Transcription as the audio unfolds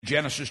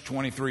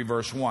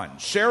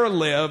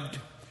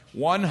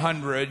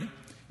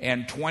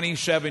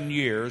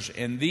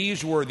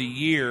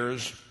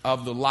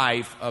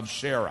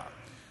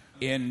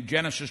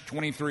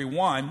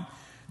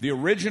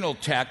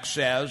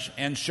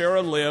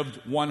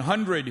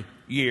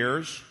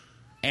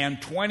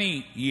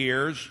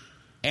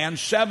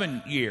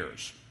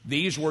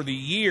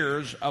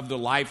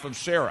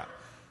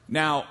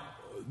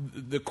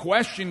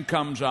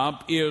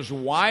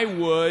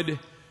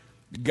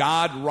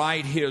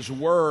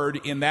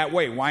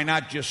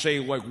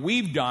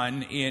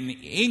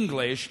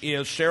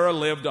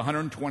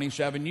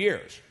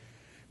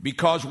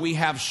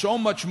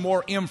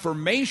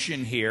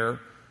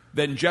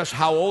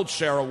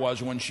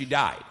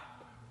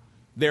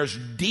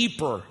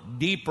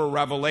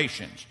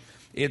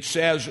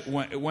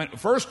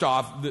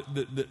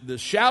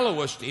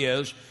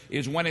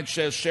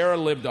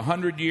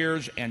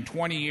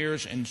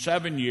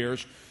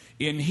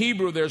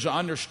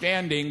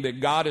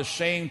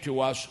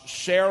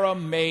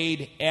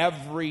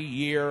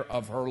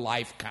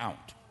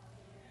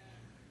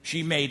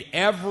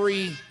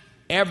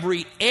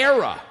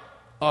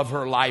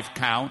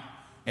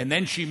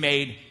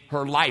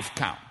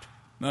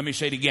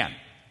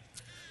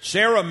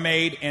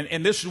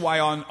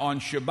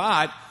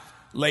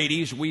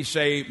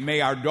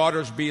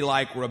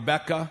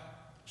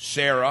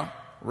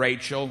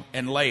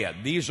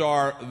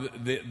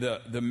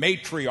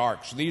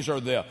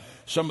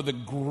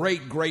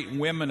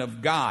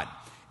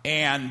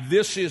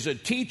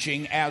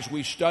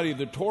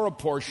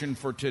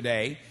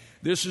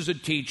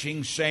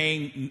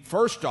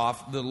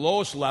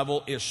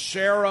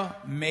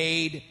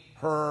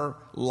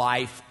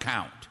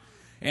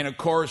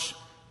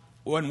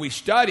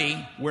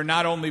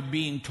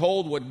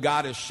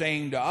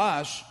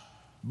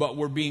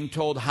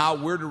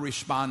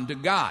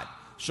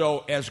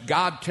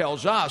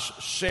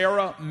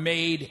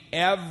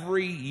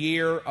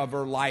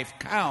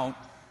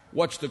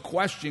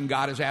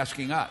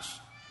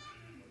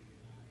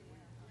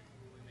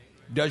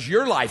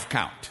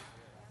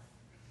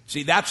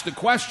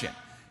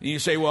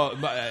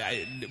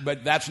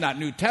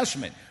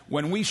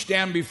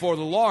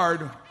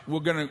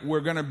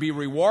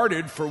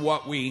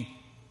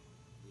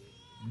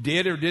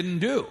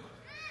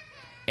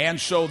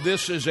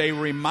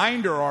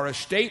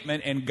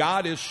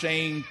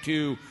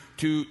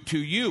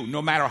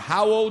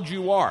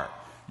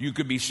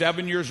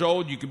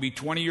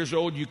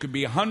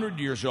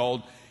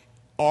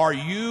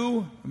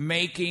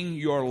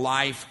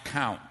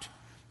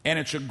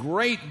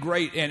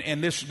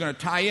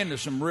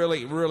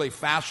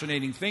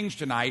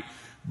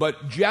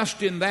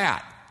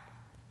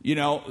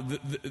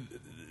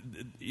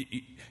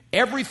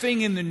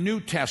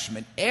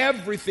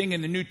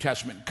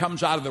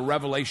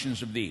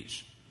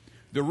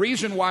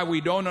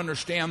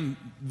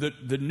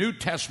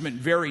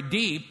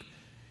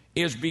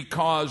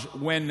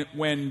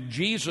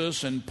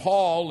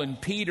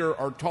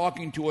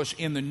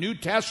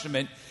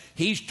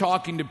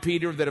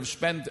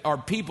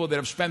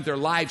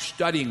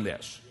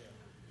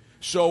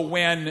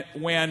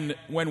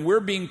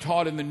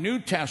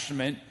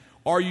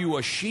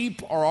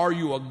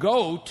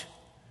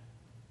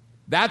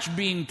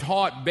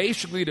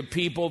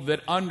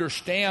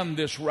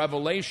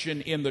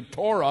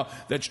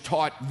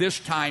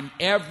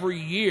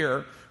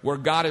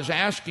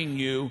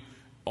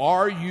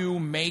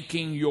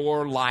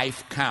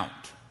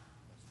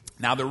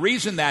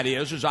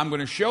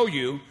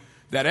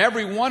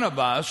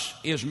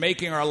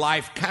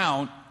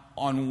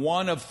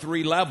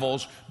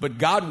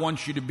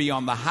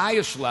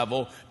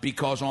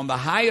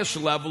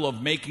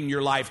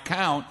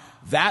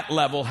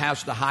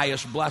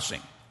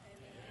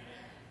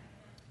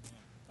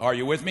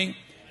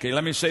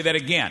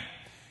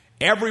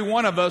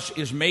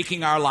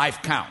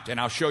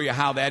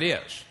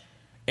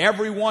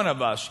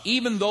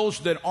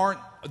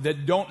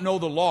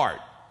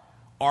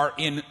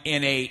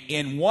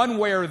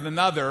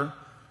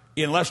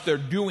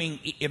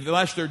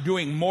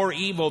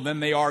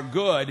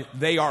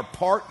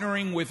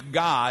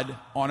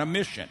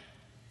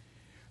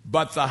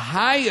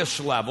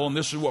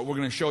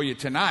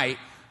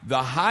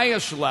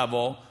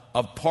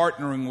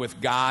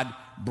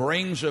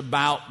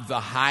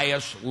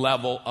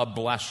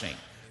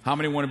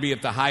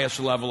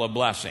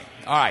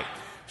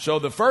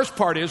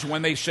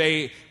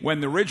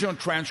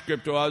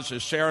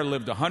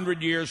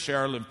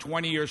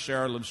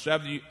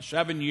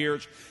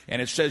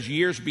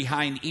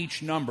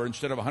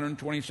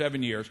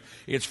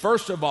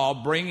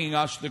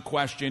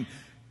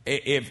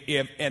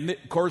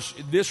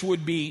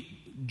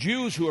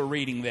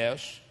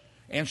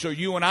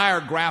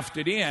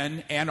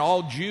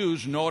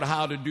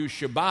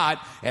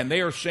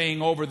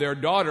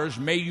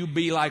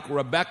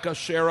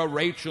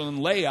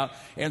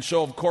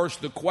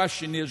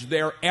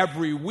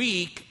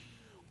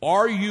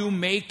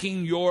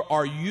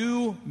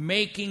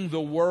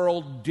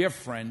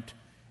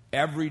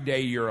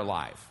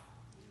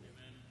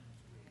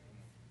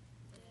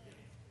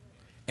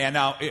And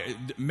now,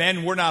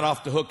 men, we're not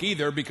off the hook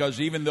either,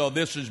 because even though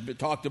this is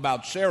talked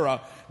about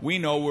Sarah, we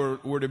know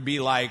we're to be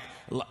like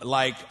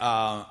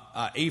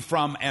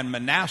Ephraim and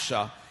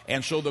Manasseh.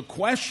 And so the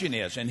question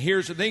is, and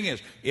here's the thing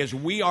is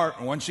we are,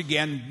 once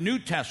again, New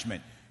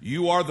Testament,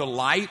 you are the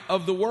light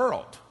of the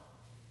world.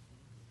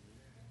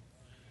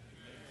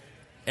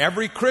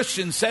 Every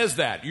Christian says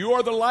that. You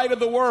are the light of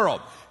the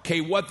world. Okay,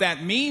 what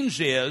that means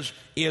is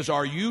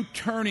are you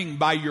turning,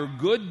 by your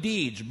good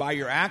deeds, by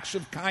your acts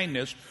of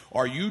kindness,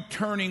 are you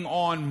turning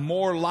on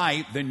more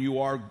light than you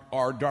are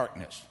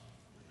darkness?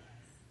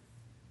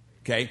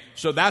 Okay,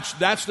 so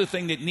that's the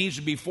thing that needs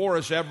to be for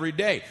us every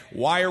day.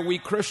 Why are we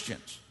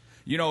Christians?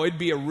 You know, it'd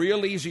be a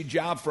real easy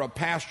job for a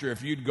pastor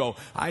if you'd go,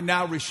 I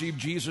now receive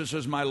Jesus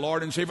as my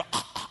Lord and Savior,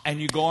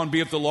 and you go and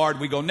be with the Lord.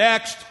 We go,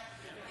 next.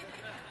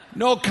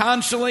 No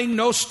counseling,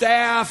 no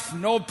staff,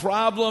 no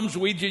problems.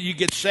 You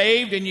get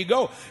saved and you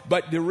go.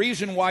 But the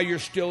reason why you're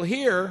still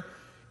here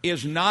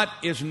is not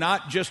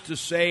just to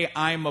say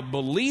I'm a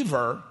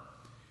believer,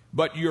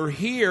 but you're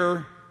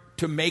here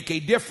to make a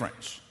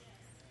difference.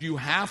 You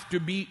have to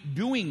be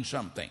doing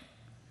something.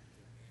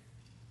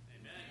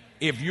 Amen.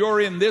 If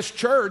you're in this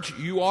church,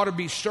 you ought to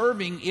be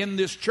serving in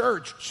this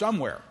church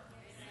somewhere. Amen.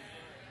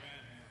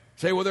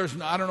 Say, well,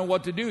 I don't know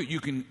what to do.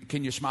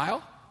 Can you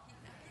smile?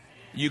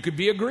 You could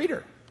be a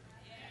greeter.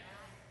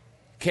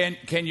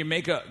 Can you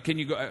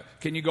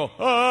go,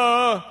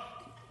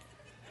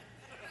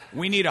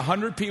 We need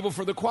 100 people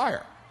for the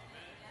choir.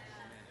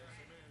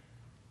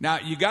 Now,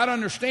 you got to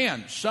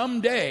understand,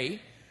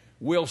 someday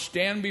we'll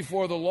stand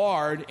before the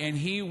Lord and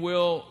he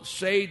will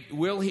say,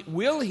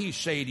 will he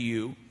say to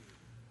you,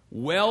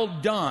 well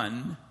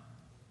done,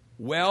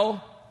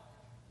 well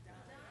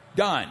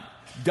done.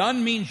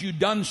 Done means you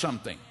done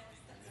something.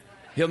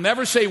 He'll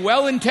never say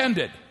well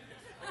intended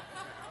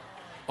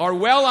or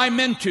well I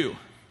meant to.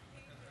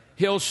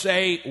 He'll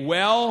say,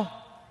 well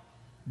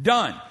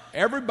done.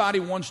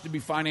 Everybody wants to be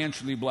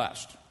financially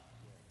blessed.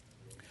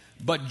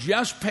 But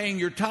just paying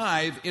your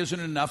tithe isn't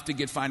enough to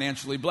get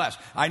financially blessed.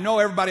 I know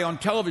everybody on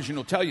television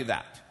will tell you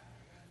that.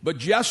 But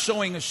just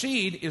sowing a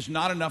seed is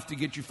not enough to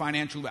get you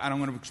financially, I don't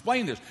want to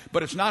explain this,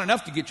 but it's not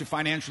enough to get you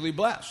financially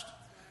blessed.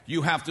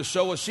 You have to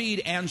sow a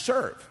seed and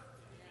serve.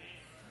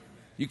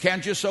 You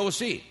can't just sow a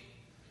seed.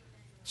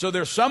 So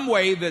there's some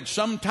way that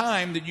some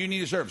time that you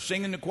need to serve.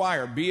 Sing in the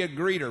choir, be a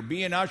greeter,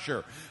 be an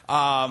usher.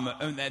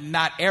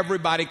 Not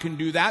everybody can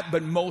do that,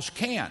 but most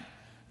can.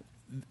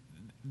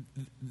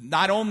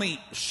 Not only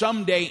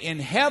someday in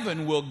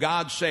heaven will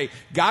God say,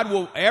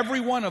 every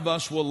one of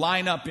us will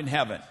line up in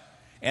heaven.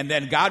 And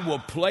then God will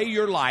play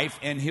your life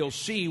and he'll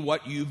see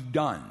what you've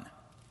done.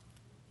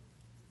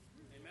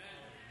 Amen.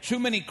 Too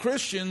many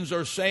Christians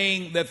are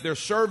saying that they're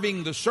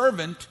serving the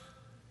servant,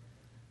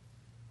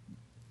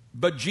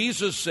 but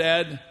Jesus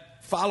said,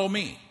 follow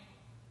me.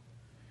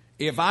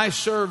 If I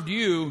served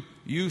you,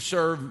 you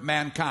serve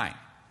mankind.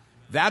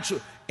 That's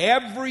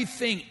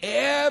everything.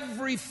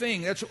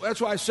 That's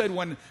why I said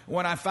when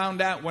I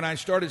found out, when I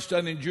started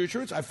studying Jewish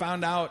roots, I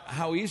found out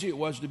how easy it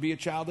was to be a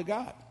child of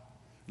God.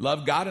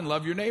 Love God and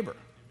love your neighbor.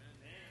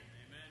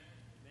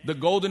 Amen. The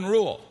golden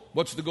rule.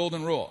 What's the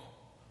golden rule?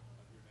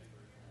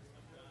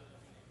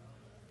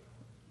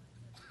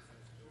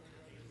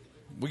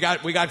 We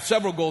got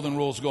several golden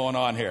rules going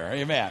on here.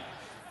 Amen.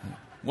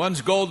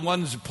 One's gold,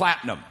 one's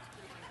platinum.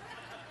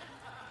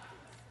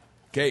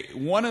 Okay,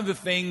 one of the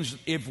things,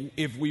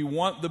 if we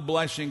want the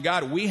blessing of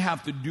God, we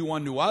have to do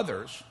unto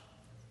others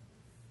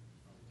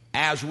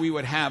as we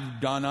would have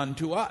done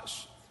unto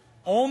us.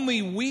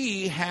 Only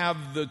we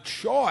have the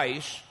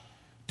choice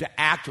to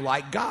act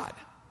like God.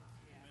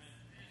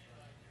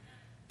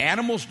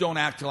 Animals don't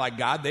act like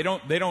God.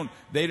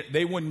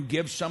 They wouldn't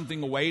give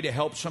something away to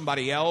help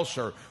somebody else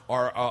or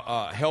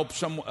help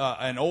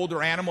an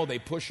older animal. They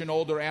push an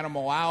older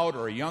animal out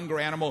or a younger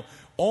animal.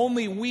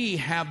 Only we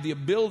have the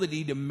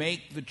ability to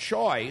make the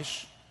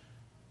choice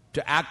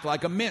to act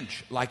like a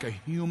minch, like a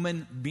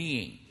human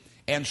being.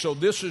 And so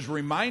this is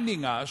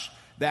reminding us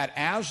that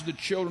as the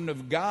children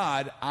of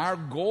God, our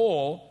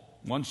goal,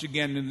 once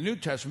again in the New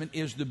Testament,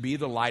 is to be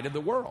the light of the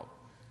world,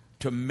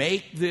 to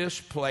make this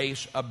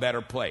place a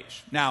better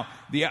place. Now,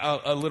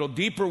 a little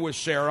deeper with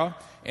Sarah,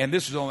 and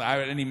this is only, I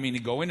didn't even mean to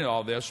go into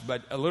all this,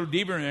 but a little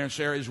deeper in there,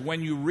 Sarah, is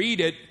when you read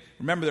it,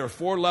 remember there are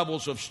 4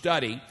 levels of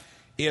study,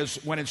 is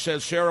when it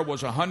says Sarah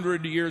was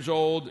 100 years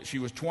old, she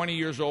was 20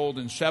 years old,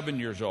 and 7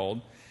 years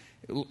old.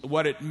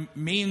 What it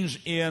means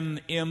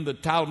in the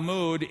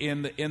Talmud,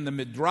 in the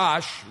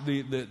Midrash,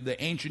 the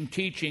ancient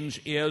teachings,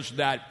 is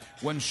that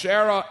when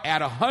Sarah,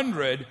 at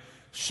 100,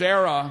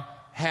 Sarah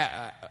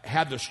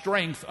had the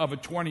strength of a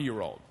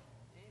 20-year-old.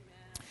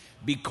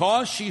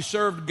 Because she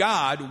served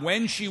God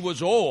when she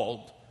was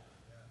old,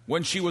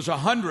 when she was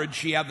 100,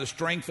 she had the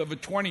strength of a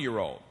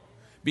 20-year-old.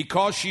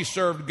 Because she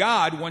served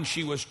God when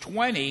she was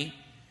 20,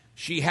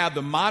 she had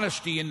the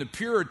modesty and the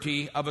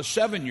purity of a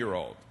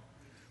 7-year-old.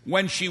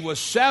 When she was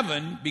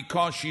 7,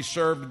 because she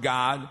served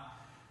God,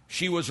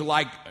 she was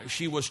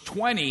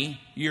 20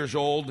 years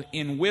old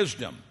in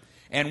wisdom.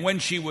 And when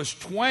she was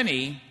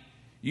 20,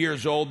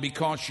 years old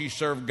because she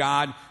served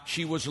God.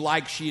 She was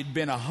like she had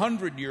been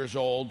 100 years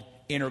old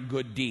in her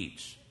good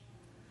deeds.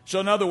 So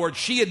in other words,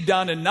 she had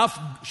done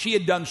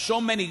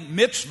so many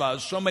mitzvahs,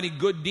 so many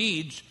good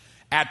deeds.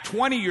 At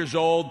 20 years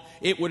old,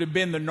 it would have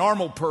been the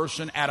normal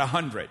person at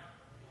 100.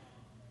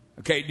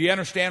 Okay, do you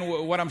understand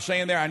what I'm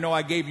saying there? I know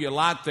I gave you a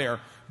lot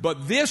there.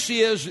 But this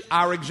is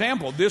our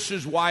example. This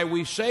is why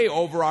we say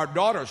over our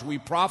daughters, we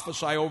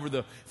prophesy over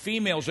the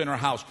females in our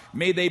house,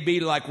 may they be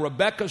like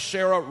Rebecca,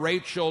 Sarah,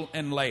 Rachel,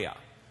 and Leah.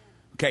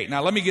 Okay,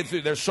 now let me get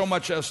through. There's so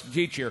much else to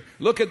teach here.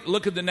 Look at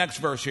the next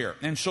verse here.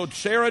 And so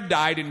Sarah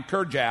died in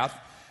Kirjath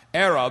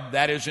Arab,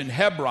 that is in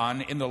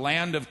Hebron, in the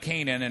land of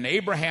Canaan, and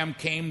Abraham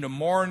came to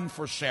mourn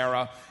for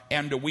Sarah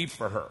and to weep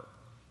for her.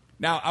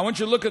 Now, I want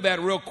you to look at that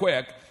real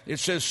quick. It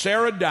says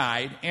Sarah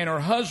died, and her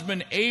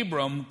husband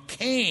Abram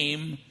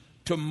came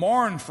to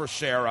mourn for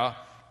Sarah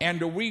and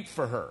to weep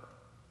for her.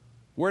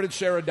 Where did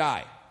Sarah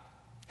die?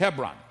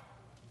 Hebron.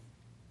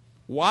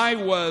 Why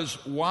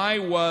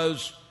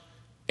was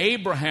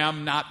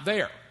Abraham not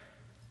there?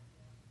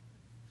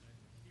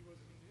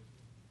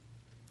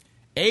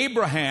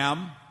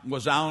 Abraham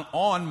was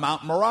on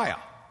Mount Moriah.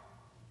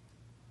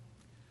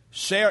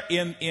 Sarah,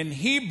 in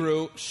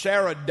Hebrew,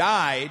 Sarah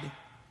died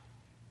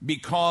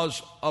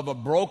because of a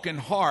broken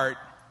heart,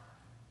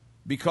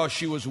 because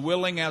she was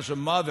willing as a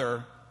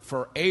mother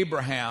for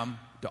Abraham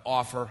to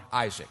offer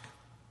Isaac.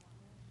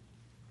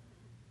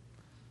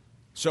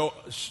 So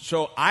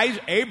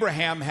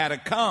Abraham had to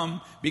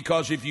come,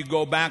 because if you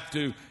go back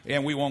to,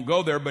 and we won't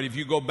go there, but if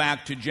you go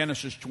back to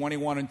Genesis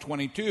 21 and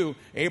 22,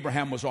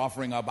 Abraham was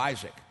offering up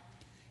Isaac.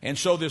 And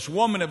so this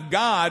woman of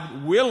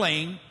God,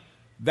 willing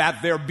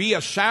that there be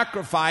a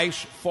sacrifice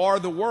for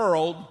the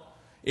world,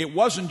 it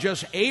wasn't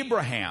just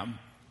Abraham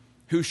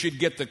who should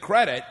get the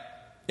credit,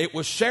 it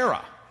was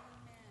Sarah.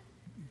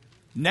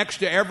 Next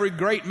to every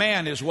great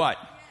man is what?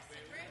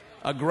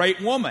 A great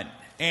woman.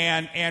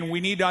 And we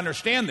need to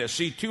understand this.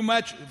 See, too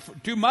much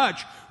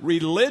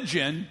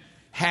religion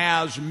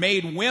has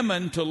made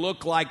women to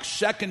look like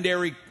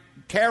secondary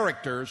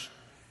characters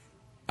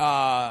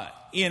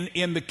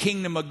in the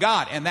kingdom of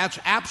God, and that's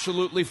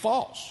absolutely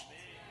false.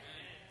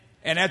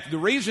 And the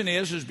reason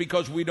is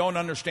because we don't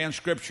understand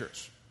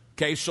scriptures.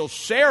 Okay, so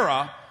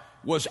Sarah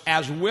was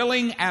as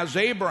willing as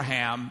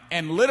Abraham,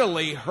 and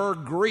literally her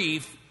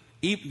grief,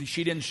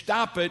 she didn't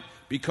stop it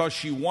because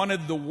she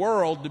wanted the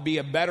world to be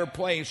a better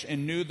place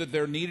and knew that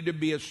there needed to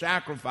be a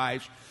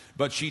sacrifice,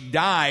 but she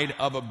died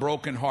of a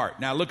broken heart.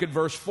 Now look at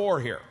verse 4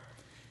 here.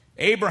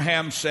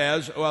 Abraham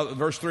says,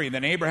 verse 3,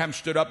 then Abraham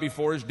stood up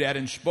before his dead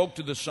and spoke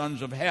to the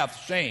sons of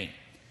Heth, saying,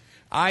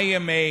 I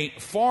am a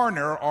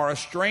foreigner or a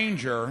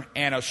stranger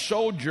and a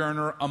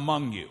sojourner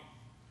among you.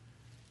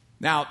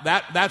 Now,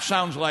 that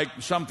sounds like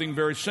something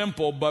very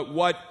simple, but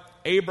what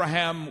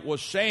Abraham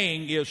was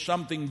saying is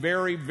something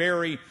very,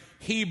 very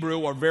Hebrew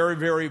or very,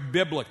 very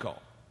biblical.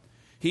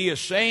 He is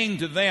saying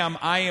to them,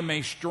 I am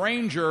a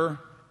stranger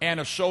and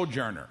a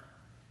sojourner.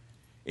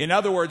 In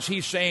other words,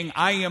 he's saying,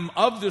 I am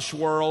of this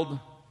world,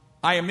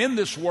 I am in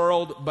this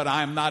world, but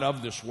I am not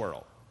of this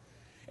world.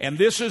 And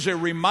this is a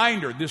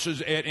reminder.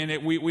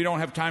 We don't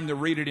have time to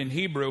read it in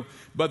Hebrew,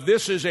 but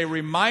this is a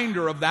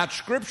reminder of that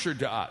scripture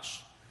to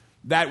us,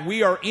 that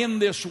we are in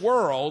this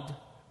world,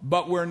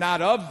 but we're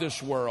not of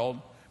this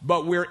world,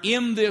 but we're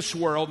in this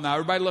world. Now,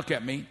 everybody look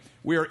at me.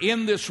 We're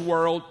in this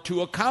world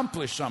to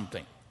accomplish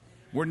something.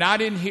 We're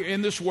not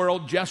in this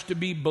world just to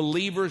be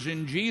believers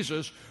in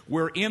Jesus.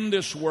 We're in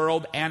this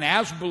world, and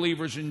as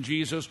believers in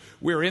Jesus,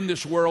 we're in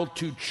this world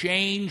to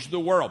change the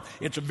world.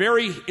 It's a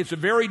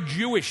very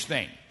Jewish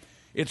thing.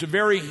 It's a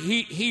very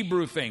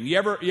Hebrew thing. You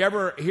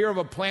ever hear of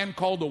a plan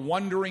called the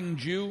Wandering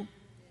Jew?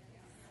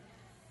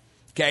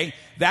 Okay,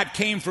 that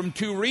came from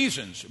two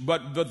reasons,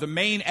 but the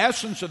main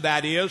essence of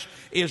that is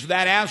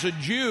that as a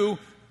Jew,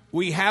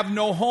 we have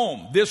no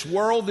home. This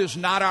world is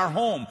not our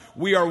home.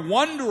 We are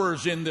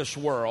wanderers in this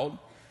world,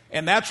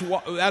 and that's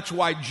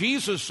why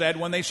Jesus said,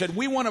 when they said,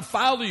 we want to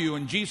follow you,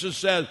 and Jesus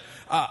said,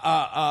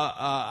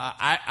 I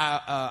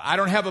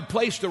don't have a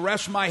place to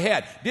rest my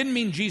head. Didn't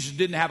mean Jesus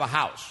didn't have a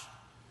house.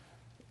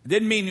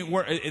 Didn't mean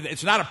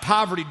it's not a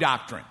poverty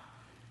doctrine.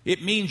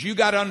 It means you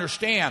got to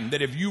understand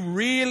that if you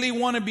really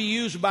want to be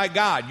used by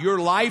God, your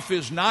life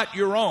is not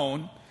your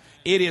own.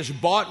 It is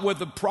bought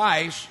with a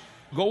price.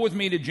 Go with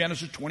me to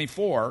Genesis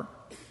 24,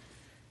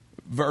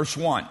 verse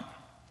 1.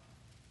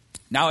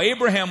 Now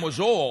Abraham was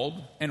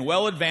old and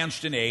well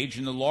advanced in age,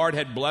 and the Lord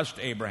had blessed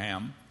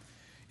Abraham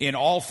in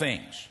all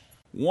things.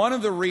 One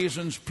of the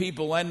reasons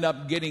people end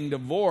up getting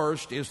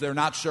divorced is they're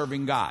not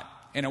serving God.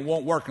 And it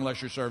won't work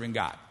unless you're serving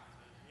God.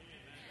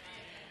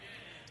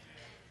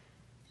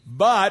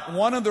 But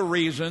one of the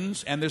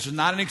reasons, and this is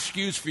not an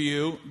excuse for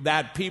you,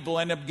 that people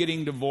end up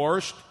getting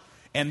divorced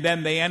and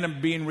then they end up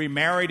being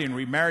remarried and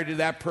remarried to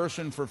that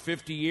person for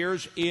 50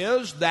 years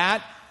is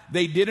that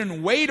they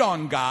didn't wait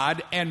on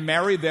God and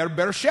marry their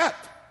Bershet.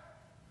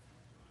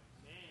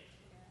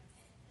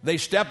 They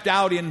stepped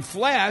out in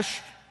flesh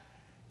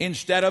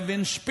instead of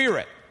in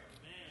spirit.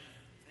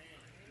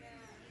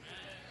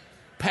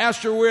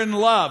 Pastor, we're in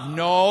love.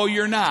 No,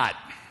 you're not.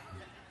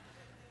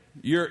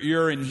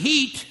 You're in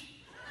heat.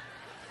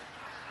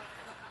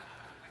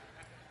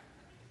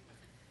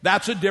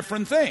 That's a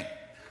different thing.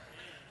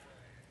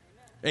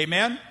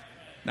 Amen?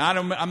 Now,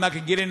 I'm not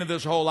going to get into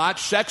this a whole lot.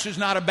 Sex is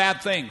not a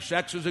bad thing.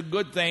 Sex is a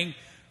good thing,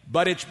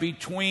 but it's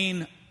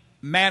between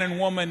man and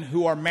woman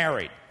who are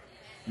married,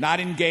 not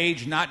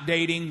engaged, not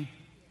dating.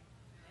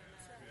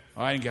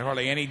 Oh, I didn't get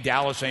hardly any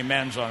Dallas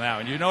amens on that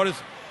one. Did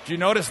you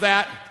notice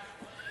that?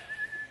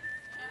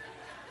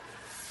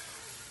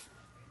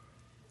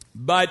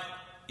 But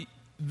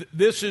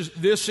this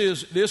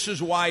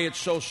is why it's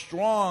so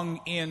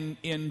strong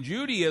in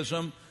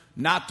Judaism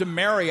not to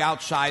marry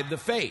outside the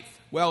faith.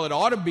 Well,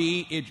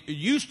 it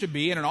used to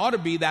be, and it ought to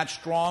be that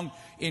strong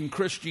in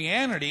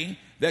Christianity,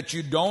 that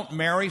you don't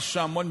marry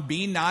someone,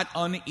 be not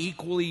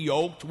unequally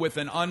yoked with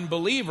an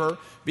unbeliever,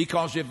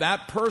 because if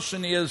that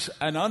person is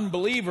an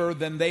unbeliever,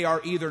 then they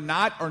are either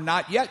not or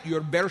not yet your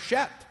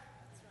bershet.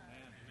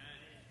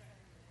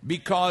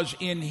 Because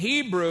in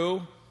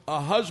Hebrew,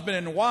 a husband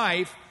and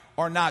wife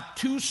are not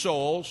two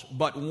souls,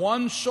 but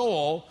one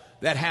soul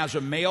that has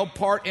a male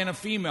part and a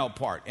female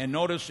part. And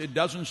notice it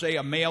doesn't say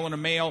a male and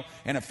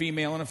a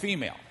female and a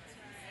female.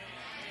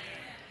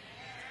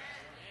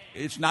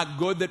 It's not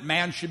good that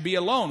man should be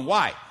alone.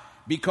 Why?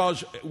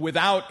 Because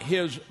without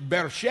his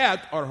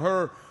bershet or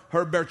her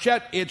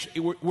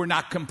bershet, we're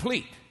not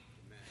complete.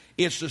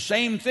 It's the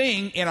same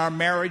thing in our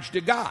marriage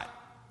to God.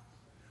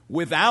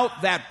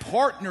 Without that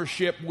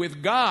partnership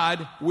with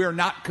God, we're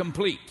not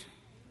complete.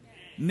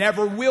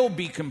 Never will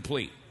be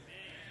complete.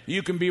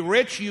 You can be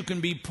rich, you can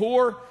be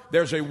poor.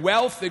 There's a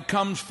wealth that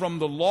comes from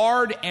the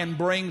Lord and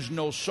brings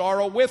no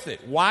sorrow with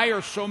it. Why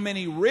are so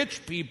many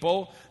rich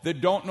people that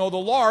don't know the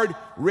Lord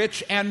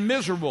rich and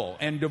miserable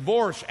and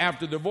divorce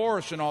after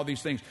divorce and all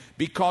these things?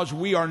 Because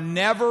we are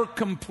never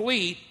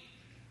complete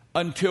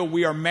until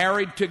we are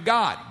married to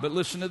God. But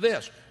listen to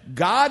this.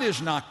 God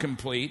is not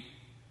complete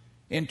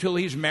until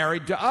he's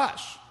married to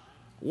us.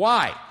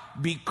 Why?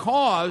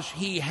 Because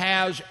he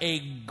has a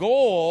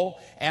goal,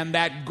 and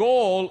that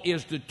goal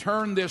is to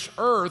turn this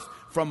earth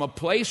from a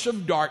place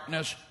of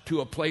darkness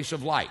to a place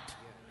of light.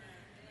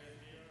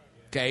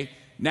 Okay?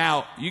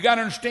 Now, you got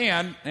to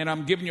understand, and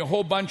I'm giving you a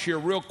whole bunch here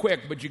real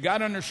quick, but you got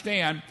to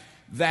understand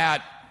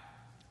that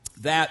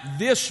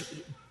this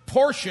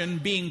portion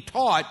being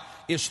taught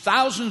is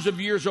thousands of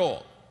years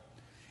old.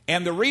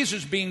 And the reason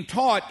it's being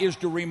taught is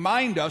to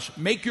remind us,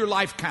 make your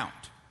life count.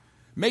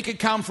 Make it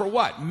count for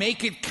what?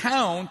 Make it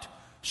count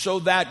so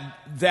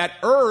that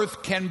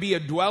earth can be a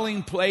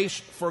dwelling place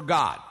for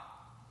God.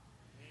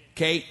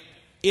 Okay?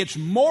 It's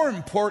more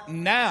important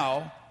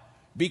now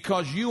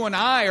because you and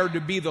I are to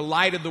be the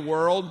light of the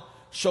world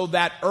so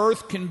that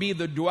earth can be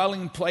the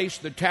dwelling place,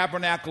 the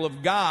tabernacle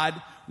of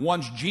God,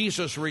 once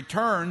Jesus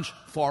returns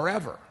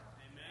forever.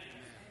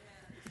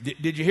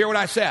 Did you hear what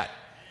I said?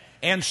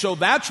 And so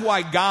that's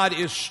why God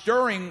is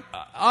stirring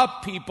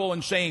up people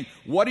and saying,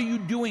 what are you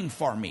doing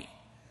for me?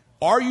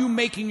 Are you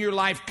making your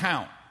life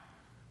count?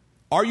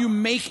 Are you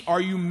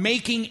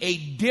making a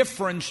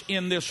difference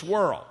in this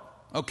world?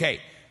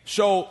 Okay,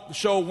 so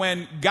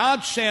when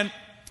God sent,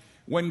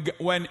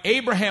 when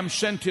Abraham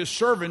sent his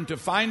servant to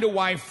find a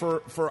wife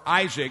for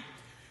Isaac,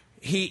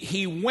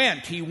 he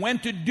went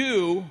to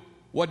do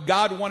what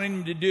God wanted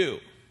him to do.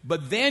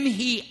 But then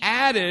he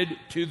added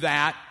to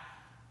that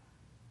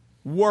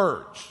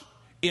words.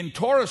 In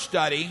Torah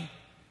study,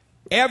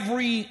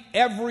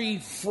 every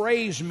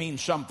phrase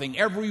means something.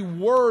 Every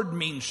word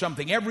means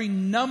something. Every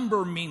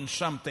number means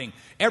something.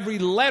 Every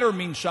letter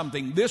means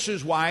something. This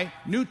is why,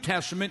 New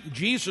Testament,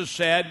 Jesus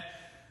said,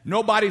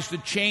 nobody's to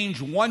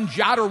change one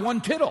jot or one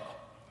tittle.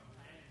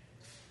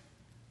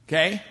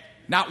 Okay?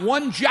 Not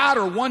one jot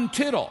or one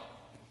tittle.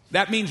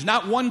 That means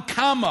not one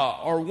comma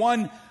or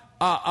one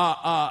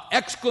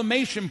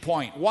exclamation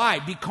point. Why?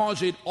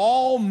 Because it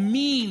all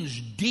means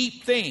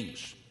deep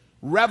things.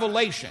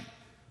 Revelation.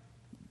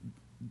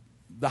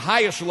 The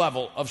highest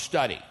level of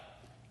study.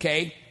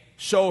 Okay?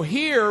 So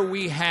here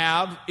we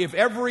have, if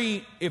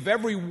every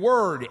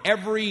word,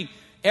 every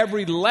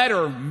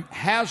letter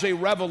has a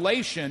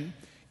revelation,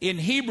 in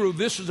Hebrew,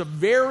 this is a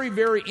very,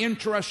 very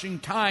interesting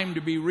time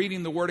to be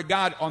reading the Word of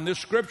God on this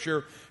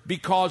scripture,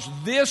 because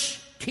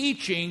this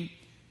teaching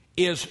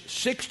is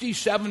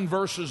 67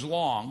 verses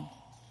long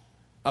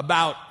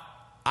about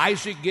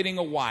Isaac getting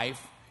a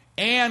wife,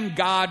 and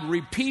God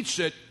repeats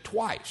it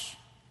twice.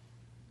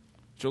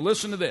 So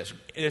listen to this.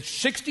 It's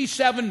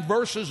 67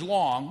 verses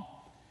long,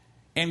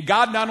 and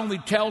God not only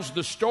tells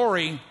the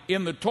story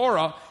in the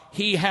Torah,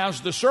 he has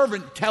the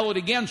servant tell it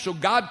again, so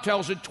God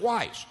tells it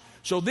twice.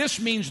 So this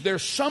means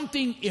there's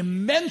something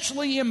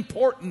immensely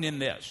important in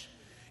this.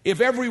 If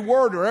every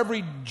word or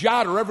every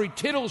jot or every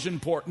tittle is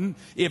important,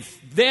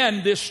 if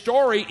then this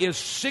story is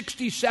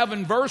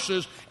 67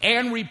 verses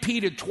and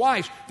repeated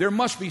twice, there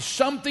must be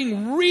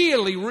something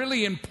really,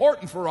 really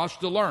important for us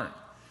to learn.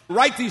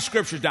 Write these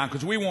scriptures down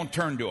because we won't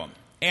turn to them.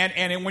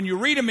 And when you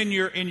read them in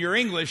your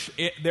English,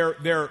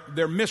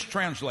 they're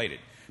mistranslated.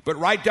 But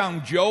write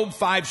down Job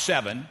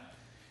 5:7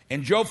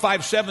 And Job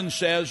 5:7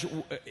 says,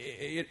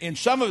 in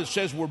some of it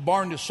says we're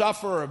born to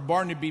suffer or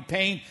born to be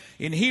pain.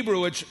 In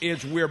Hebrew,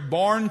 it's we're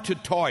born to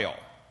toil.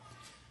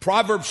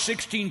 Proverbs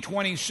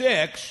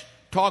 16:26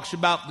 talks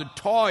about the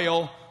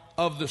toil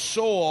of the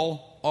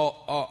soul,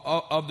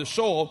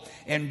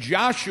 and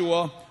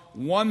Joshua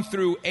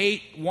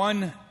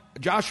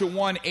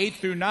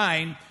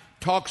 1:8-9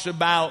 talks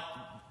about.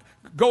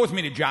 Go with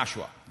me to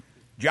Joshua.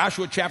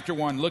 Joshua chapter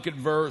 1. Look at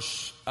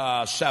verse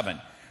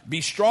 7.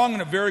 Be strong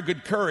and of very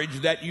good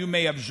courage, that you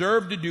may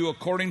observe to do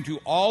according to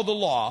all the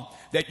law,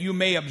 that you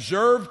may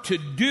observe to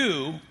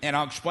do, and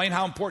I'll explain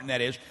how important that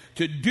is,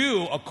 to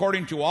do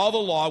according to all the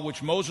law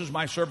which Moses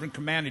my servant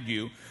commanded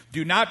you.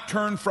 Do not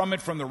turn from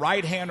it from the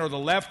right hand or the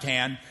left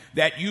hand,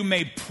 that you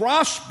may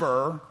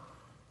prosper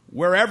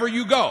wherever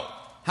you go.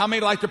 How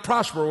many like to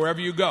prosper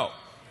wherever you go?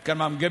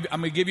 I'm going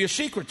to give you a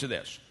secret to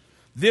this.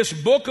 This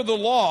book of the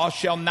law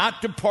shall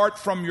not depart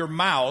from your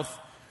mouth,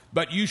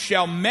 but you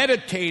shall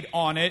meditate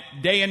on it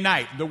day and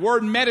night. The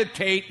word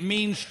meditate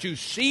means to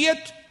see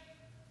it,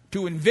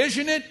 to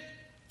envision it,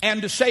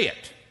 and to say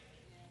it.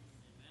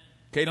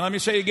 Okay, now let me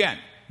say it again.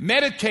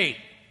 Meditate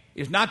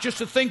is not just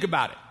to think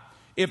about it.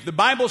 If the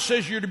Bible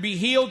says you're to be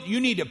healed, you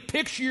need to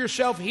picture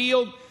yourself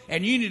healed,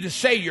 and you need to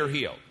say you're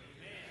healed.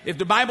 If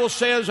the Bible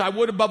says, I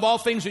would above all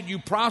things that you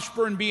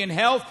prosper and be in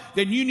health,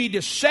 then you need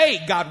to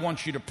say God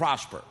wants you to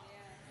prosper.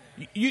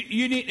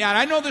 You need, and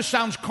I know this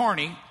sounds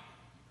corny.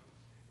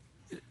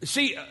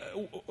 See,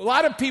 a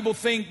lot of people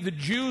think the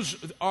Jews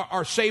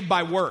are saved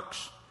by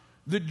works.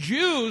 The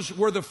Jews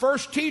were the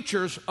first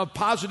teachers of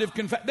positive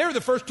confession. They were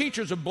the first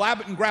teachers of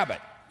blab it and grab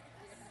it.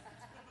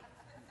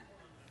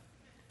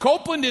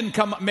 Copeland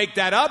didn't make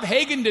that up.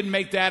 Hagen didn't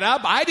make that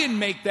up. I didn't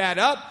make that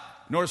up.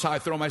 Notice how I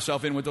throw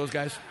myself in with those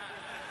guys?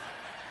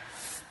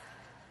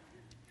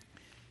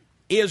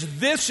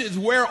 This is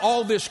where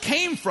all this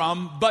came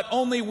from, but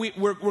only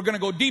we're going to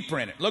go deeper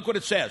in it. Look what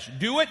it says.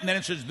 Do it, and then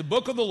it says, the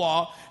book of the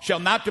law shall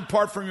not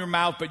depart from your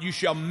mouth, but you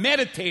shall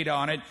meditate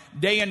on it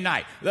day and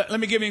night. Let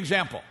me give you an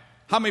example.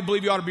 How many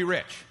believe you ought to be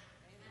rich?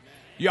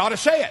 You ought to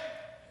say it.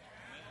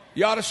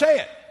 You ought to say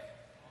it.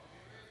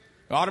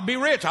 You ought to be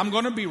rich. I'm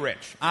going to be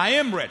rich. I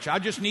am rich. I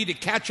just need to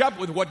catch up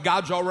with what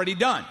God's already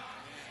done.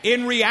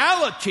 In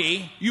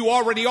reality, you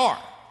already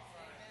are.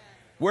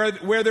 Where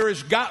there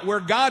is God, where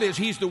God is,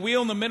 He's the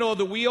wheel in the middle of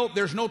the wheel.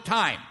 There's no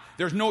time.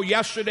 There's no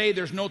yesterday,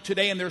 there's no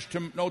today, and there's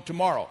no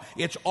tomorrow.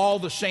 It's all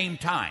the same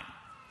time.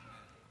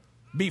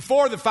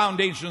 Before the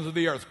foundations of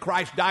the earth,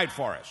 Christ died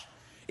for us.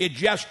 It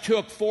just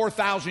took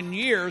 4,000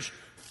 years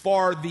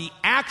for the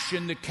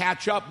action to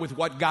catch up with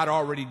what God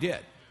already did.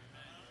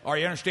 Are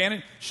you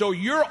understanding? So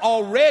you're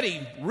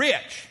already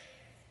rich.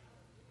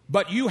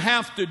 But you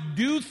have to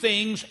do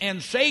things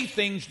and say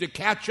things to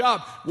catch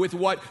up with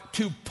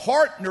to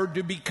partner,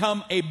 to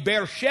become a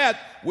bershet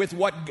with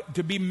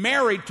to be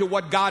married to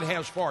what God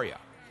has for you.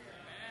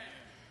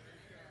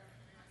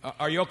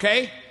 Are you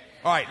okay?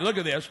 All right, look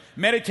at this.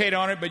 Meditate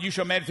on it, but you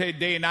shall meditate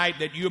day and night,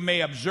 that you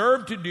may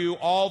observe to do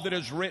all that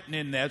is written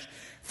in this.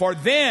 For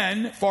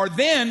then,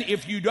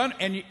 if you don't,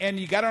 and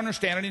you got to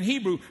understand it in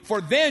Hebrew, for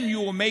then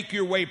you will make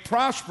your way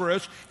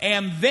prosperous,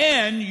 and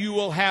then you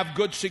will have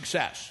good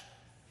success.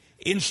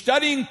 In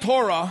studying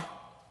Torah,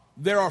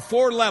 there are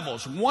 4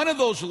 levels. One of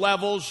those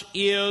levels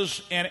is,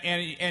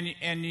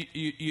 and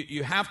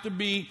you have to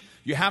be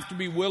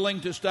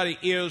willing to study,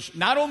 is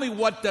not only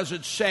what does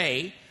it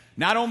say,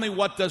 not only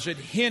what does it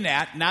hint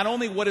at, not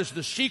only what is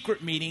the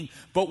secret meaning,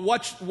 but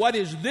what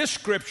is this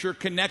scripture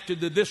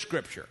connected to this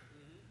scripture.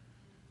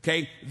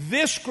 Okay,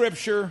 this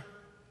scripture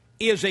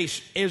is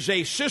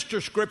a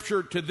sister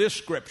scripture to this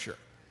scripture.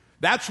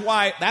 That's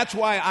why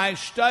I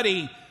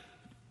study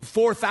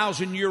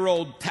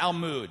 4,000-year-old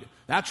Talmud.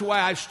 That's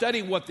why I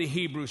study what the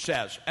Hebrew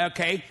says.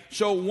 Okay,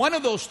 so one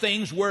of those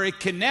things where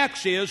it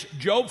connects is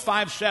Job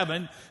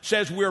 5:7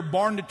 says we're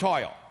born to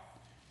toil.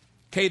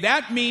 Okay,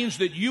 that means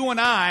that you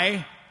and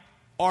I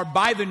are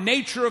by the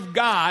nature of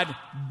God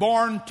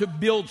born to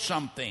build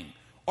something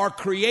or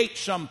create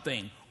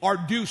something or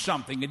do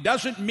something. It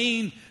doesn't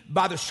mean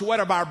by the sweat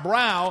of our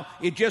brow.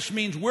 It just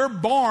means we're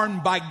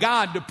born by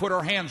God to put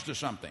our hands to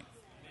something.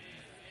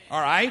 All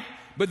right?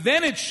 But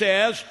then it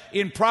says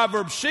in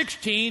Proverbs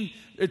 16,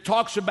 it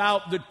talks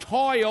about the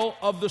toil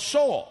of the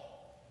soul,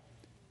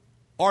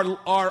 or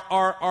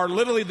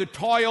literally the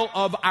toil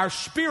of our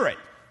spirit.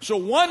 So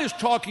one is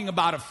talking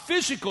about a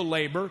physical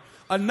labor,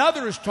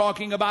 another is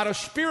talking about a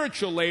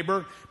spiritual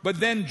labor, but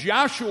then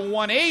Joshua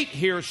 1:8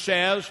 here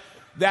says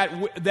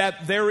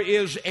that there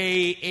is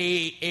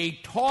a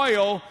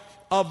toil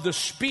of the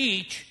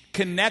speech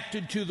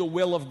connected to the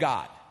will of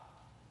God.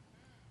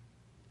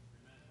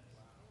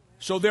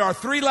 So there are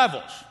 3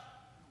 levels.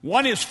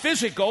 One is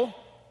physical,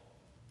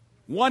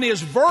 one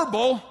is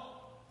verbal,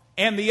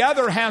 and the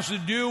other has to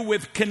do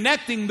with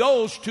connecting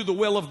those to the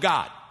will of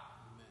God.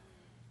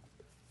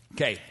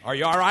 Okay, are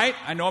you all right?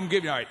 I know I'm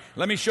giving you all right.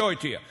 Let me show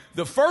it to you.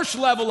 The first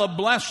level of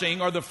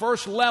blessing, or the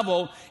first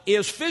level,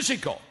 is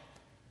physical.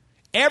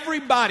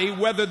 Everybody,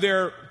 whether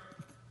they're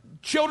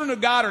children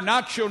of God or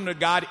not children of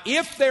God,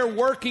 if they're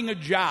working a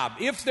job,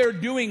 if they're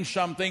doing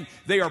something,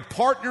 they are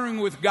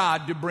partnering with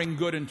God to bring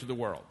good into the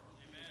world.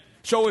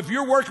 So if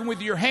you're working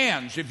with your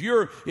hands, if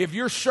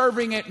you're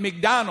serving at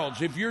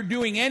McDonald's, if you're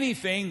doing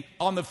anything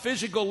on the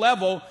physical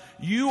level,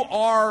 you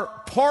are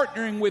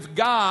partnering with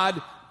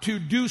God to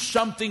do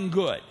something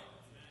good.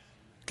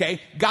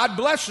 Okay? God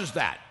blesses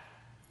that.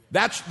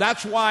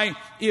 That's why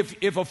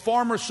if a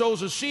farmer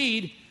sows a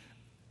seed,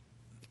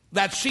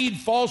 that seed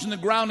falls in the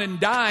ground and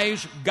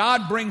dies,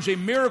 God brings a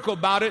miracle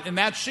about it, and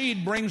that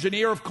seed brings an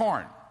ear of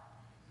corn.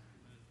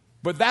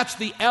 But that's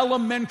the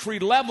elementary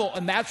level,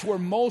 and that's where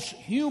most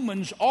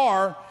humans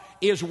are,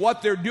 is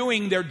what they're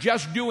doing. They're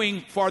just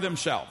doing for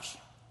themselves.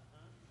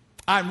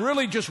 I'm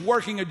really just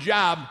working a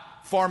job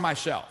for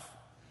myself.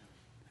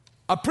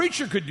 A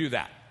preacher could do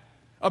that.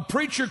 A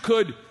preacher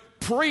could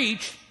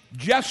preach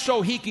just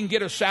so he can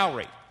get a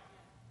salary.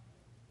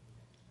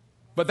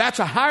 But that's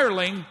a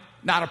hireling,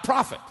 not a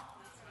prophet.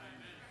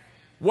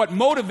 What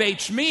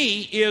motivates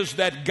me is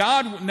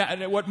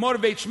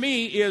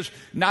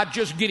not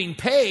just getting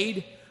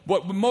paid.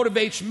 What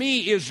motivates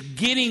me is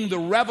getting the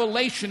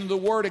revelation of the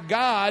Word of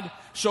God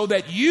so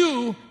that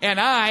you and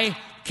I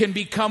can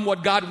become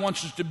what God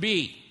wants us to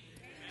be.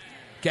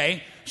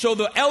 Okay? So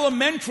the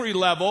elementary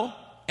level,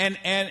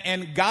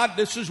 and God,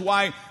 this is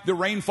why the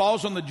rain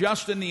falls on the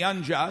just and the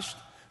unjust.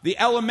 The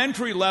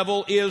elementary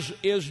level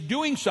is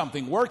doing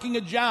something, working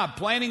a job,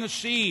 planting a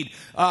seed,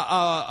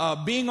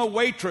 being a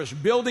waitress,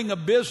 building a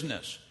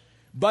business.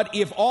 But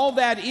if all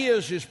that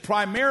is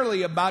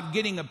primarily about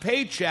getting a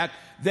paycheck,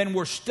 then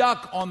we're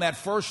stuck on that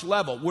first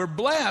level. We're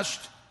blessed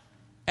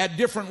at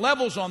different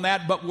levels on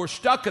that, but we're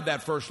stuck at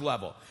that first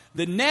level.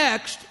 The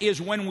next is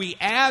when we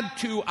add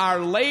to our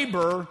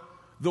labor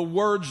the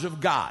words of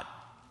God.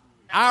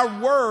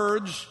 Our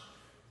words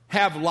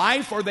have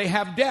life or they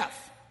have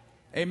death.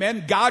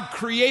 Amen. God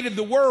created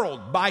the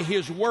world by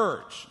His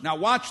words. Now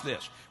watch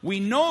this. We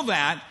know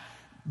that,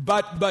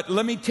 but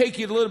let me take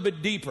you a little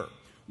bit deeper.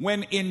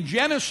 When in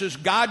Genesis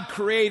God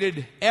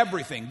created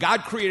everything.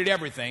 God created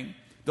everything.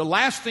 The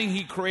last thing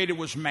He created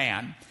was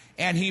man,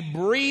 and He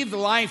breathed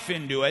life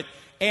into it.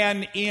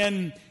 And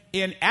in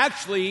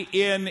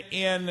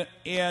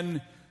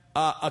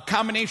a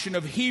combination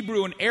of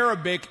Hebrew and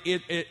Arabic,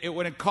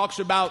 when it talks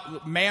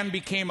about man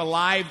became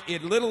alive,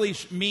 it literally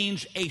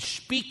means a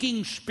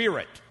speaking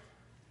spirit.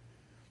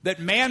 That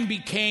man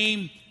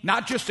became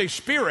not just a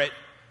spirit,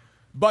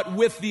 but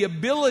with the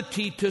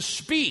ability to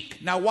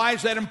speak. Now, why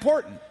is that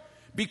important?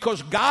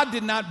 Because God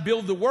did not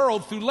build the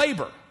world through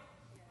labor.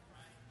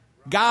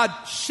 God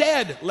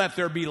said, "Let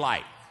there be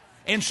light."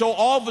 And so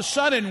all of a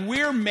sudden,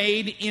 we're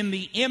made in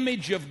the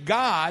image of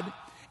God,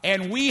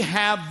 and we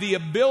have the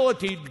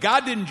ability.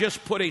 God didn't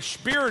just put a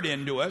spirit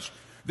into us.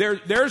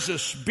 There's a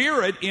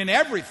spirit in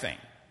everything.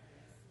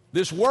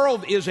 This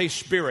world is a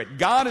spirit.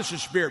 God is a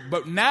spirit.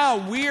 But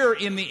now we're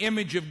in the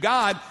image of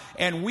God,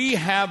 and we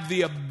have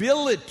the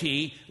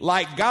ability,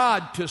 like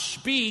God, to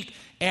speak.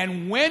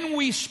 And when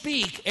we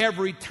speak,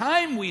 every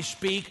time we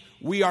speak,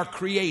 we are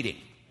creating.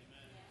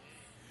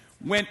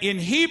 When in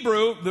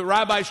Hebrew, the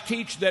rabbis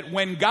teach that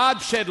when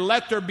God said,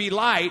 "Let there be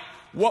light,"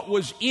 what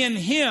was in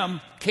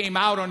Him came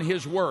out on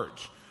His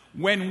words.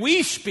 When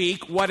we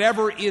speak,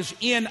 whatever is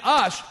in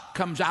us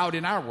comes out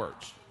in our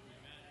words.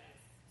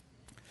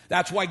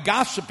 That's why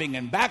gossiping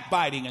and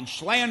backbiting and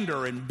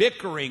slander and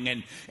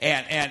bickering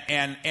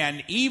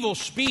and evil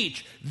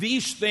speech,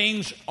 these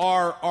things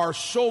are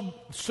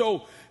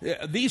so.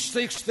 These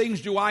 6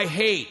 things do I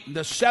hate.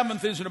 The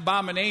 7th is an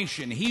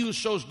abomination. He who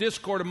sows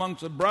discord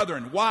amongst the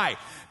brethren. Why?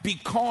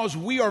 Because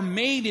we are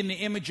made in the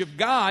image of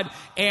God,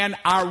 and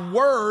our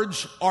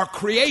words are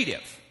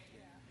creative.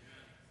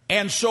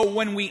 And so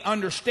when we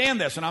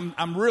understand this, and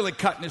I'm really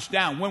cutting this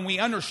down, when we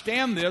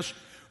understand this,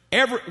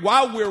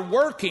 while we're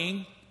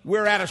working,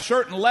 we're at a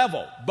certain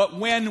level. But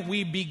when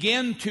we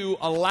begin to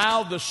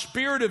allow the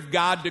Spirit of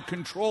God to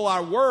control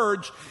our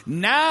words,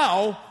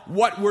 now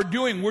what we're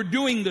doing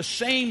the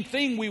same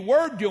thing we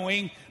were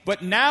doing,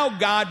 but now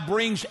God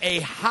brings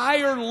a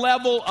higher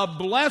level of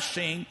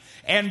blessing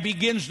and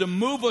begins to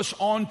move us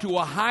on to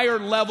a higher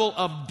level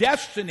of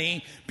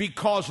destiny,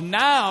 because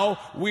now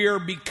we are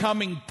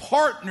becoming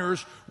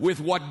partners with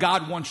what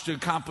God wants to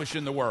accomplish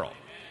in the world.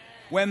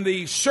 When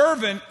the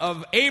servant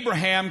of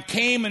Abraham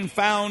came and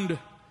found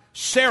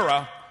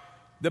Sarah,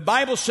 the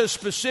Bible says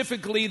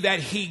specifically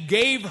that he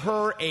gave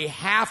her a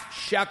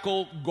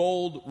half-shekel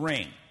gold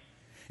ring.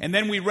 And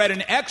then we read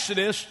in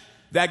Exodus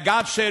that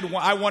God said,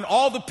 "I want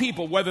all the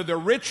people, whether they're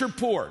rich or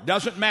poor,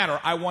 doesn't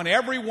matter. I want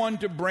everyone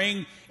to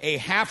bring a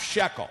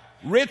half-shekel."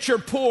 Rich or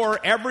poor,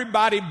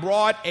 everybody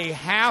brought a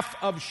half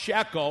of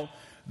shekel.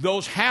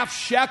 Those half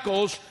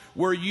shekels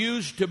were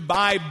used to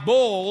buy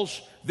bulls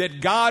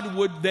that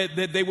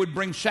that they would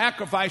bring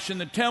sacrifice in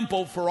the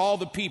temple for all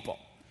the people.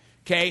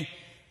 Okay?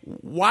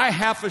 Why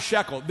half a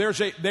shekel? There's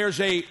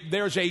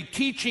a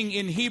teaching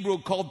in Hebrew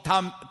called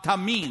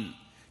tamin,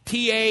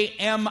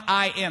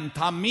 T-A-M-I-N,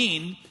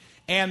 tamin,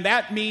 and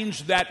that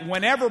means that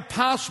whenever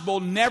possible,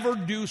 never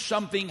do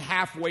something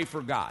halfway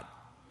for God.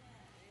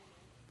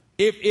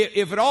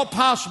 If at all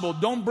possible,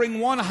 don't bring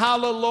one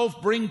challah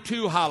loaf, bring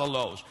 2 challah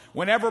loaves.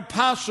 Whenever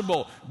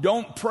possible,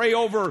 don't pray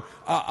over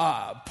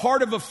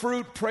part of a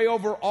fruit, pray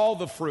over all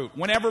the fruit.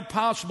 Whenever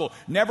possible,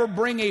 never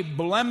bring a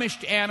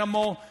blemished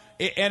animal.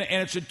 And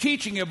it's a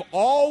teaching of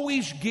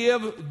always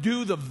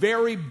do the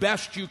very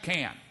best you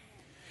can.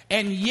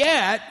 And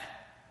yet,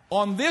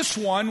 on this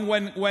one,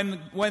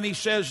 when he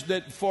says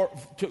that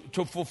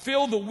to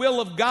fulfill the will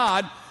of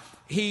God,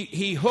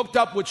 he hooked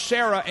up with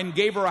Sarah and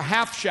gave her a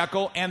half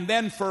shekel, and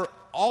then for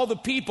all the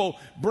people,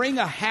 bring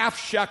a half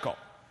shekel.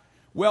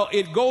 Well,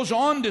 it goes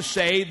on to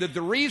say that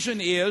the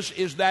reason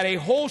is that a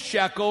whole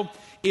shekel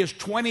is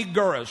 20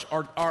 gerahs,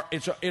 or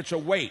it's a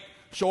weight.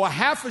 So a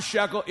half a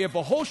shekel, if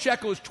a whole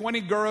shekel is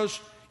 20 gerahs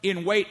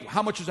in weight,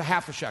 how much is a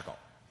half a shekel?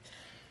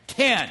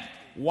 10.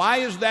 Why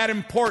is that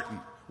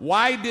important?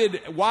 Why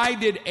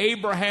did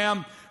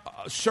Abraham,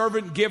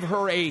 servant, give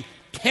her a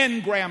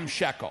 10-gram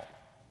shekel?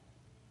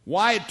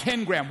 Why a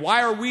 10 gram?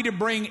 Why are we to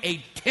bring a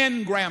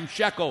 10-gram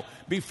shekel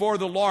before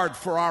the Lord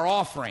for our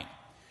offering?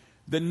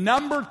 The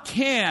number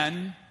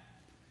 10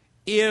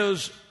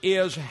 is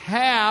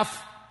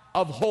half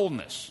of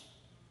wholeness.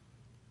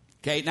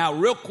 Okay, now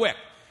real quick.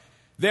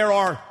 There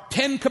are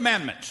 10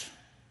 commandments,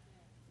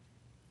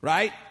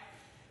 right?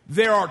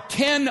 There are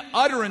 10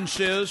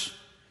 utterances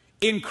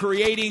in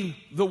creating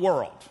the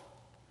world.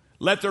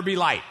 Let there be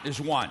light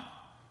is 1.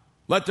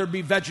 Let there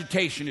be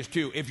vegetation is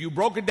 2. If you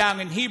broke it down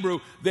in Hebrew,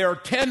 there are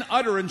 10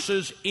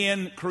 utterances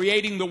in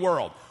creating the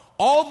world.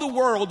 All the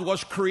world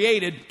was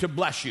created to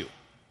bless you.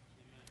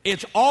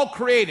 It's all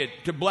created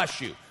to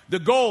bless you. The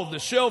gold, the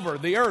silver,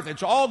 the earth,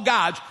 it's all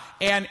God's.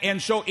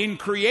 And so in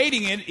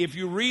creating it, if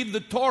you read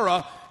the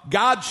Torah,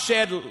 God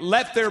said,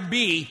 let there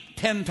be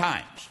 10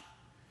 times.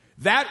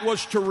 That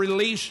was to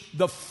release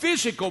the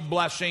physical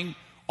blessing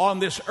on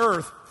this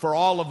earth for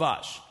all of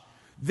us.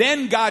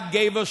 Then God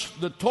gave us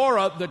the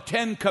Torah, the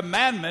 10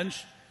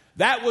 commandments.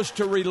 That was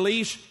to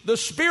release the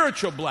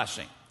spiritual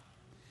blessing.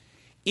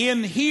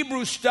 In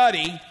Hebrew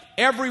study,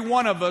 every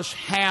one of us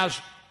has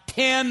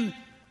 10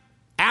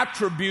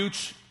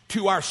 attributes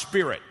to our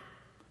spirit.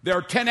 There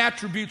are 10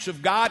 attributes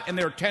of God, and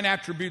there are 10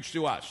 attributes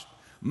to us.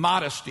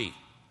 Modesty,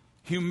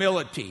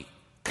 humility,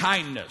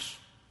 kindness,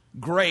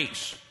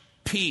 grace,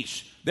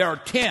 peace. There are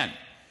 10.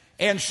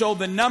 And so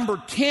the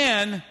number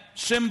 10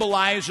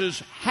 symbolizes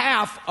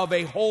half of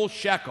a whole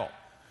shekel.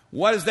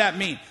 What does that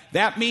mean?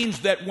 That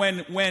means that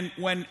when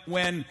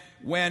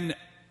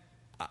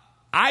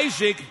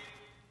Isaac's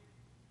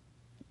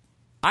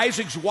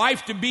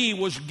wife-to-be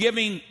was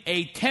giving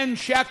a 10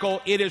 shekel,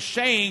 it is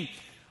saying,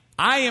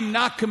 I am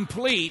not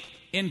complete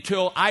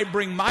until I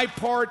bring my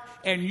part,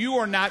 and you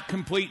are not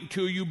complete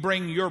until you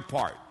bring your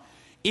part.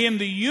 In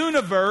the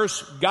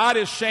universe, God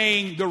is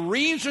saying the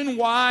reason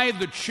why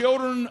the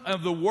children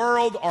of the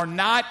world are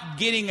not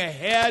getting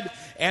ahead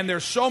and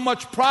there's so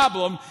much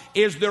problem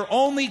is they're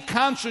only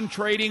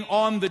concentrating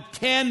on the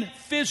 10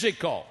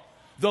 physical.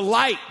 The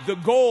light, the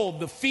gold,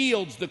 the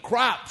fields, the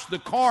crops, the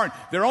corn.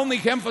 They're only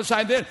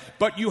emphasizing that.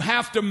 But you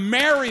have to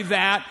marry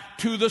that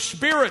to the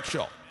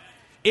spiritual.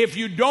 If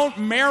you don't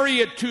marry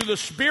it to the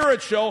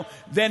spiritual,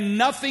 then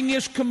nothing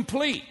is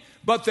complete.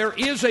 But there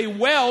is a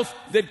wealth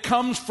that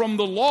comes from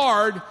the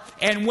Lord,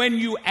 and when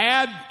you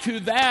add to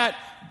that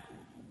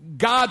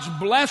God's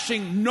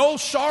blessing, no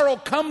sorrow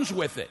comes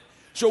with it.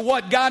 So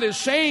what God is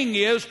saying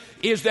is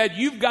that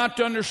you've got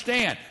to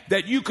understand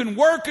that you can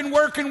work and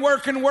work and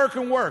work and work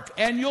and work,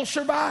 and you'll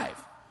survive.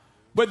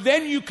 But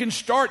then you can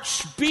start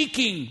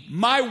speaking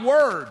my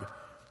word.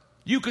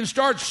 You can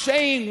start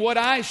saying what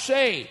I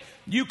say.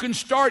 You can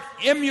start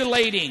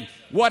emulating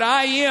what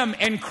I am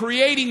and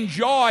creating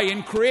joy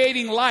and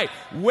creating light.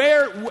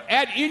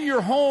 In your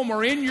home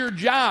or in your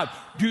job,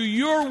 do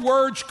your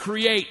words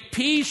create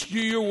peace? Do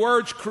your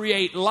words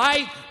create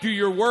light? Do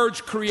your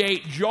words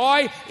create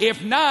joy?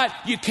 If not,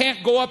 you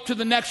can't go up to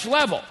the next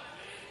level.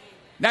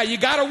 Now you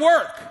got to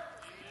work.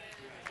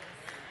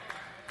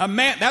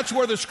 That's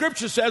where the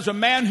scripture says a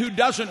man who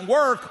doesn't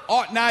work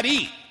ought not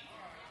eat.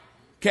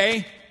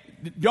 Okay?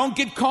 Don't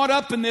get caught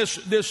up in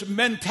this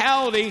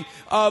mentality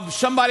of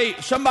somebody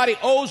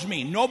owes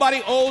me.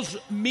 Nobody owes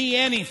me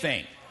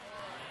anything.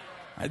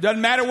 It doesn't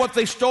matter what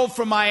they stole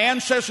from my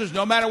ancestors,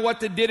 no matter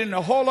what they did in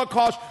the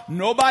Holocaust.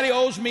 Nobody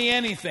owes me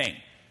anything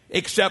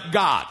except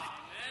God.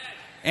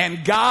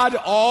 And God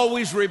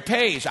always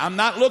repays. I'm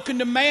not looking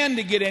to man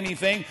to get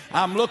anything.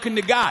 I'm looking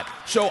to God.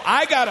 So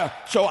I've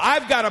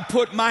got to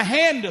put my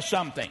hand to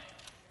something.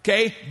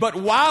 Okay? But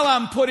while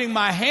I'm putting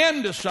my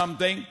hand to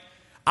something,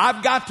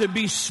 I've got to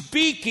be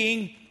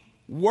speaking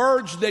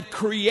words that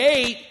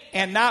create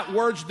and not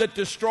words that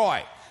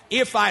destroy.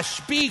 If I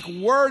speak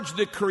words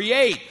that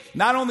create,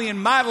 not only in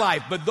my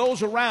life, but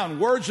those around,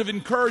 words of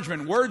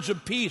encouragement, words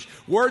of peace,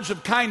 words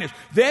of kindness,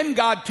 then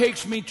God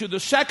takes me to the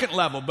second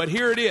level. But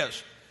here it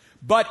is.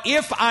 But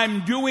if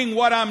I'm doing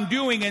what I'm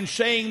doing and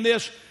saying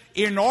this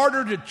in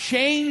order to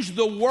change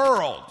the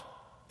world,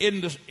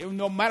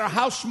 no matter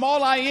how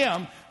small I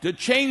am, to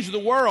change the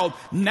world,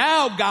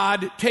 now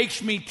God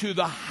takes me to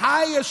the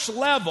highest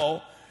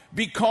level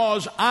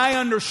because I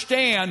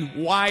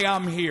understand why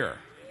I'm here.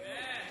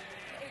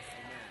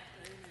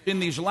 In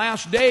these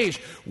last days,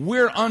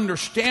 we're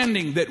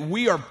understanding that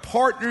we are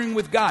partnering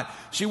with God.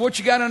 See, what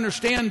you got to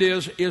understand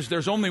is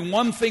there's only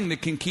one thing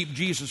that can keep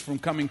Jesus from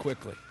coming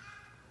quickly.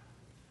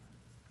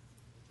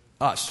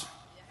 Us.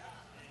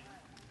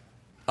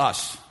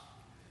 Us.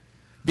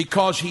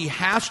 Because he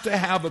has to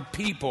have a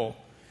people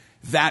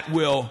that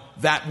will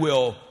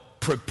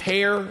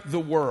prepare the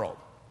world.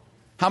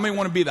 How many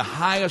want to be the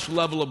highest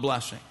level of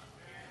blessing?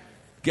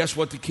 Guess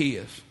what the key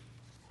is?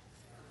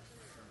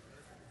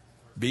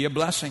 Be a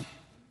blessing.